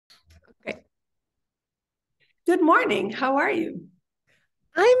Okay. Good morning. How are you?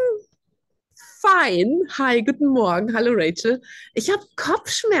 I'm fine. Hi, guten Morgen. Hallo Rachel. Ich habe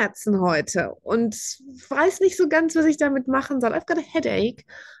Kopfschmerzen heute und weiß nicht so ganz, was ich damit machen soll. I've got a headache.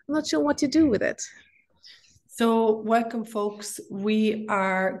 I'm not sure what to do with it. So, welcome, folks. We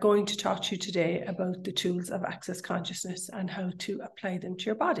are going to talk to you today about the tools of access consciousness and how to apply them to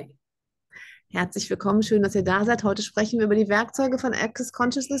your body. Herzlich willkommen, schön, dass ihr da seid. Heute sprechen wir über die Werkzeuge von Access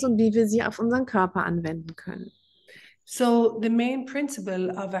Consciousness und wie wir sie auf unseren Körper anwenden können. So, the main principle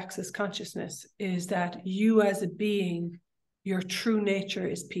of access consciousness is that you, as a being, your true nature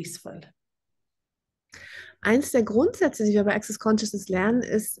is peaceful. Eins der Grundsätze, die wir bei Access Consciousness lernen,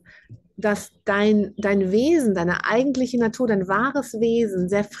 ist, dass dein Wesen, deine eigentliche Natur, dein wahres Wesen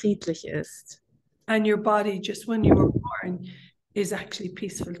sehr friedlich ist. And your body, just when you were born, is actually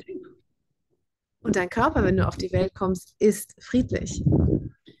peaceful too. Und dein Körper, wenn du auf die Welt kommst, ist friedlich.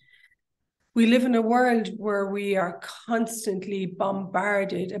 We live in a world where we are constantly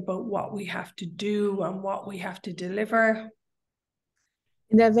bombarded about what we have to do and what we have to deliver.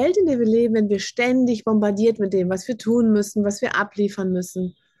 In der Welt, in der wir leben, werden wir ständig bombardiert mit dem, was wir tun müssen, was wir abliefern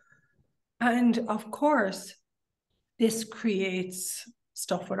müssen. And of course, this creates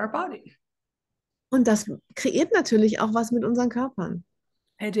stuff with our body. Und das kreiert natürlich auch was mit unseren Körpern.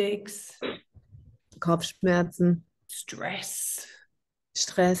 Headaches, Kopfschmerzen, stress,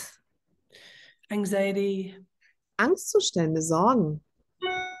 Stress, anxiety. Angstzustände, Sorgen.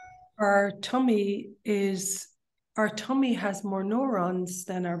 Our tummy has more neurons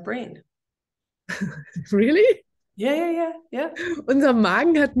than our brain. Really? Yeah. Unser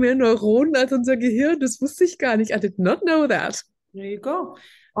Magen hat mehr Neuronen als unser Gehirn. Das wusste ich gar nicht. I did not know that. There you go.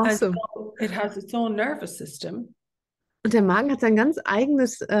 And Awesome. so it has its own nervous system. Und der Magen hat sein ganz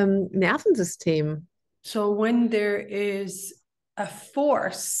eigenes Nervensystem. So when there is a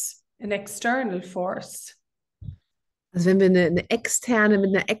force, an external force, Also wenn wir mit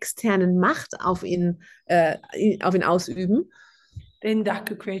einer externen Macht auf ihn ausüben, then that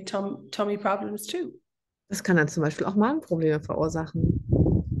could create tummy problems too. das kann dann zum Beispiel auch Magenprobleme verursachen.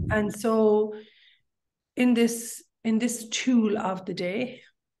 And so in this tool of the day,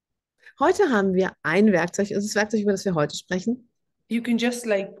 Heute haben wir ein Werkzeug, das ist das Werkzeug, über das wir heute sprechen. you can just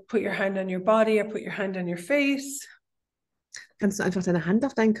like put your hand on your body or put your hand on your face. Kannst du einfach deine Hand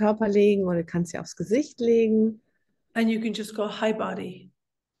auf deinen Körper legen oder kannst sie aufs Gesicht legen. And you can just go, hi body,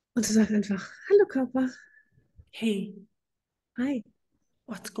 Und du sagst einfach, hallo Körper, hey, hi,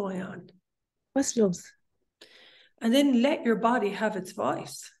 what's going on? was ist los? And then let your body have its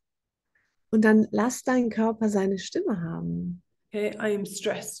voice. Und dann lass deinen Körper seine Stimme haben. Okay, I am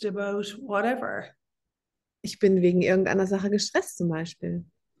stressed about whatever. Ich bin wegen irgendeiner Sache gestresst zum Beispiel.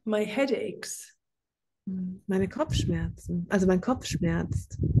 My headaches. Meine Kopfschmerzen, also mein Kopf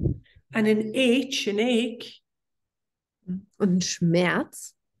schmerzt. And an ache Und ein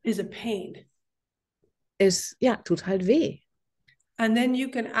Schmerz is a pain. ist, ja, tut halt weh. And then you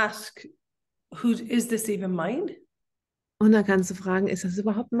can ask, is this even mine? Und dann kannst du fragen, ist das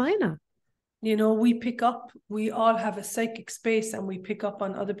überhaupt meiner? You know, we all have a psychic space and we pick up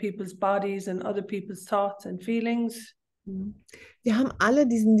on other people's bodies and other people's thoughts and feelings. Wir haben alle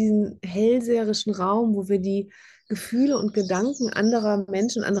diesen hellseherischen Raum, wo wir die Gefühle und Gedanken anderer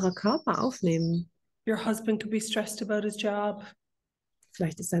Menschen, anderer Körper aufnehmen. Your husband could be stressed about his job.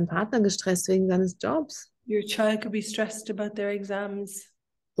 Vielleicht ist dein Partner gestresst wegen seines Jobs. Your child could be stressed about their exams.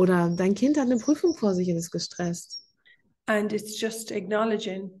 Oder dein Kind hat eine Prüfung vor sich und ist gestresst. And it's just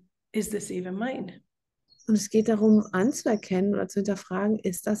acknowledging, is this even mine? Und es geht darum, anzuerkennen oder zu hinterfragen,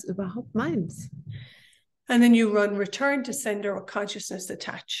 ist das überhaupt meins? And then you return to sender with consciousness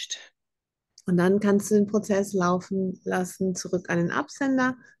attached. Und dann kannst du den Prozess laufen lassen, zurück an den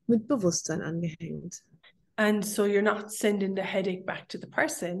Absender mit Bewusstsein angehängt. And so you're not sending the headache back to the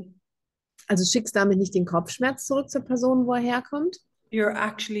person. Also schickst damit nicht den Kopfschmerz zurück zur Person, wo er herkommt. You're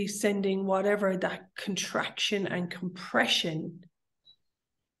actually sending whatever that contraction and compression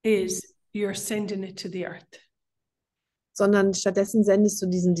is, you're sending it to the earth. Sondern stattdessen sendest du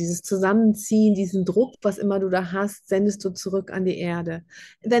dieses Zusammenziehen, diesen Druck, was immer du da hast, sendest du zurück an die Erde.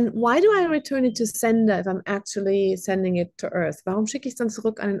 Then why do I return it to sender if I'm actually sending it to Earth? Warum schicke ich es dann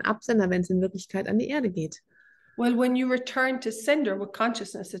zurück an den Absender, wenn es in Wirklichkeit an die Erde geht? Well, when you return to sender with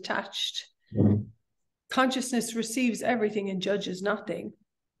consciousness attached, consciousness receives everything and judges nothing.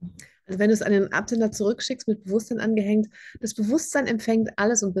 Also wenn du es an den Absender zurückschickst, mit Bewusstsein angehängt, das Bewusstsein empfängt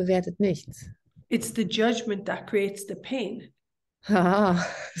alles und bewertet nichts. It's the judgment that creates the pain. Haha,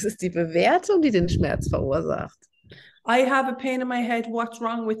 es ist die Bewertung, die den Schmerz verursacht. I have a pain in my head. What's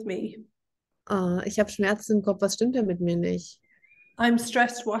wrong with me? Ich habe Schmerzen im Kopf, was stimmt denn mit mir nicht? I'm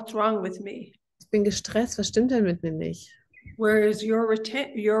stressed, what's wrong with me? Ich bin gestresst, was stimmt denn mit mir nicht? Whereas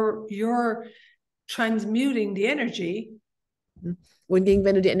you're transmuting the energy. Wohingegen,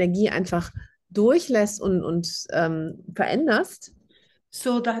 wenn du die Energie einfach durchlässt und veränderst,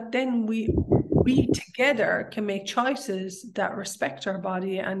 so that then we together can make choices that respect our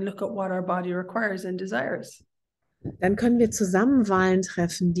body and look at what our body requires and desires. dann können wir zusammen Wahlen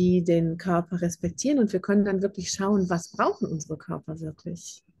treffen, die den Körper respektieren und wir können dann wirklich schauen, was brauchen unsere Körper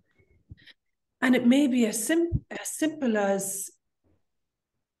wirklich. And it may be as simple as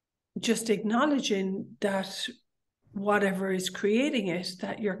just acknowledging that whatever is creating it,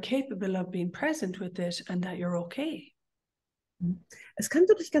 that you're capable of being present with it and that you're okay. Es kann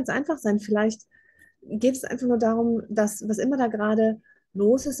wirklich ganz einfach sein. Vielleicht geht es einfach nur darum, dass was immer da gerade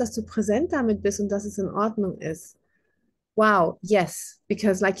los ist, dass du präsent damit bist und dass es in Ordnung ist. Wow, yes,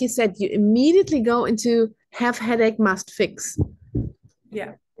 because like you said, you immediately go into have headache, must fix.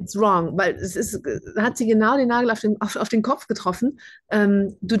 Yeah. It's wrong, weil es ist, hat sie genau den Nagel auf den Kopf getroffen.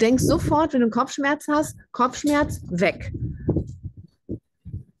 Du denkst sofort, wenn du einen Kopfschmerz hast, Kopfschmerz weg.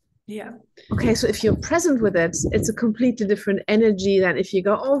 Yeah. Okay, so if you're present with it, it's a completely different energy than if you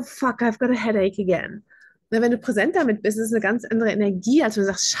go, oh fuck, I've got a headache again. Na, wenn du präsent damit bist, ist es eine ganz andere Energie, als wenn du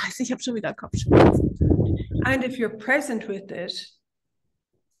sagst, scheiße, ich habe schon wieder Kopfschmerzen. And if you're present with it,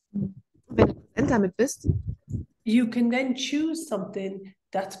 wenn du präsent damit bist, you can then choose something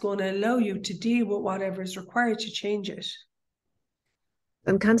that's going to allow you to deal with whatever is required to change it.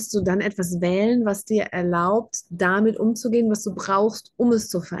 Dann kannst du dann etwas wählen, was dir erlaubt, damit umzugehen, was du brauchst, um es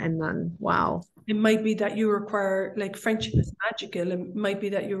zu verändern. Wow. It might be that you require, like friendship is magical. It might be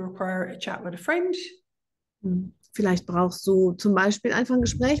that you require a chat with a friend. Vielleicht brauchst du zum Beispiel einfach ein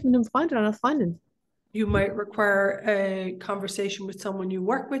Gespräch mit einem Freund oder einer Freundin. You might require a conversation with someone you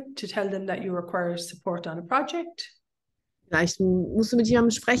work with to tell them that you require support on a project. Vielleicht musst du mit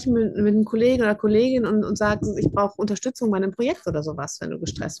jemandem sprechen, mit einem Kollegen oder Kollegin und sagst, ich brauche Unterstützung bei einem Projekt oder sowas, wenn du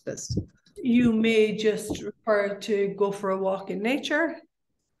gestresst bist. You may just require to go for a walk in nature.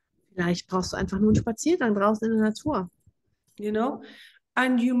 Vielleicht brauchst du einfach nur einen Spaziergang draußen in der Natur. You know,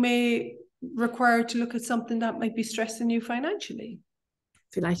 and you may require to look at something that might be stressing you financially.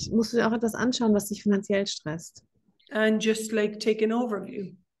 Vielleicht musst du dir auch etwas anschauen, was dich finanziell stresst. And just like take an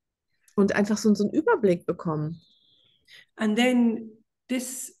overview. Und einfach so einen Überblick bekommen. And then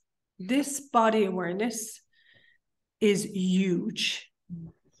this body awareness is huge.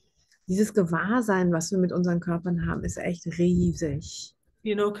 Dieses Gewahrsein, was wir mit unseren Körpern haben, ist echt riesig.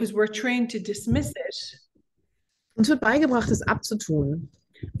 You know, because we're trained to dismiss it. Uns wird beigebracht, es abzutun.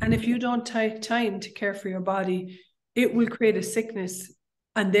 And if you don't take time to care for your body, it will create a sickness,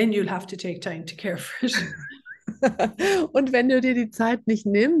 and then you'll have to take time to care for it. Und wenn du dir die Zeit nicht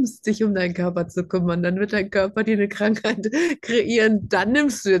nimmst, dich um deinen Körper zu kümmern, dann wird dein Körper dir eine Krankheit kreieren. Dann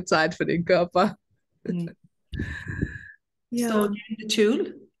nimmst du dir Zeit für den Körper. Ja. So the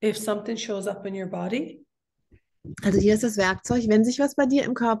tool, if something shows up in your body. Also hier ist das Werkzeug, wenn sich was bei dir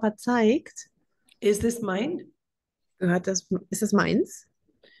im Körper zeigt. Is this mine? Ist das meins?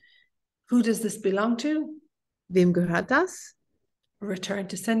 Who does this belong to? Wem gehört das? Return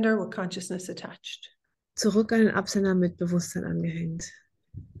to sender with consciousness attached. Zurück an den Absender mit Bewusstsein angehängt.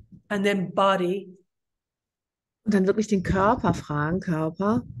 And then body. Und dann wirklich den Körper fragen,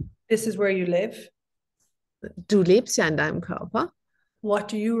 Körper. This is where you live. Du lebst ja in deinem Körper.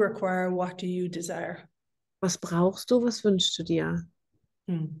 What do you require? What do you desire? Was brauchst du? Was wünschst du dir?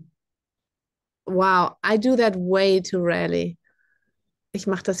 Wow, I do that way too rarely. Ich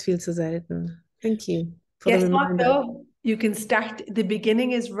mache das viel zu selten. Thank you for the reminder. Though? You can start. The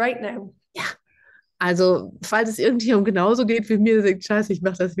beginning is right now. Ja. Also, falls es irgendjemandem genauso geht wie mir, sagt, scheiße, ich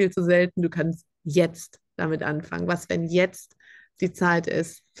mache das viel zu selten, du kannst jetzt damit anfangen. Was, wenn jetzt die Zeit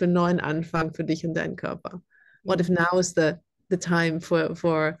ist für einen neuen Anfang für dich und deinen Körper? What if now is the time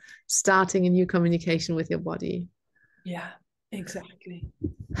for starting a new communication with your body? Yeah, exactly.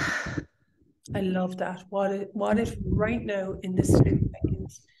 I love that. What if right now in this 10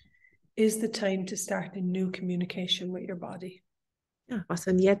 seconds is the time to start a new communication with your body? Ja, was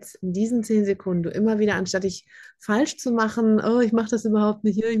wenn jetzt in diesen 10 Sekunden du immer wieder, anstatt dich falsch zu machen, oh, ich mache das überhaupt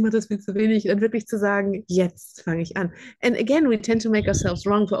nicht, ich mache das viel zu wenig, dann wirklich zu sagen, jetzt fange ich an. And again, we tend to make ourselves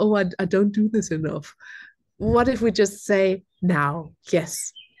wrong for, oh, I don't do this enough. What if we just say, now,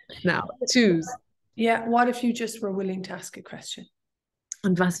 yes, now, choose. Yeah, what if you just were willing to ask a question?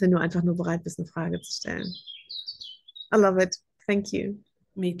 Und was, wenn du einfach nur bereit bist, eine Frage zu stellen? I love it. Thank you.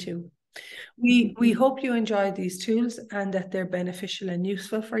 Me too. We hope you enjoy these tools and that they're beneficial and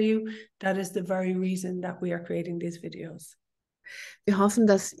useful for you. That is the very reason that we are creating these videos. Wir hoffen,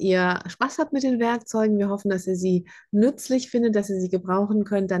 dass ihr Spaß habt mit den Werkzeugen. Wir hoffen, dass ihr sie nützlich findet, dass ihr sie gebrauchen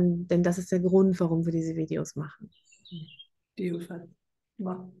könnt, denn das ist der Grund, warum wir diese Videos machen. Beautiful.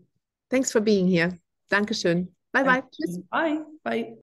 Wow. Thanks for being here. Dankeschön. Bye bye. Tschüss. Bye. Bye.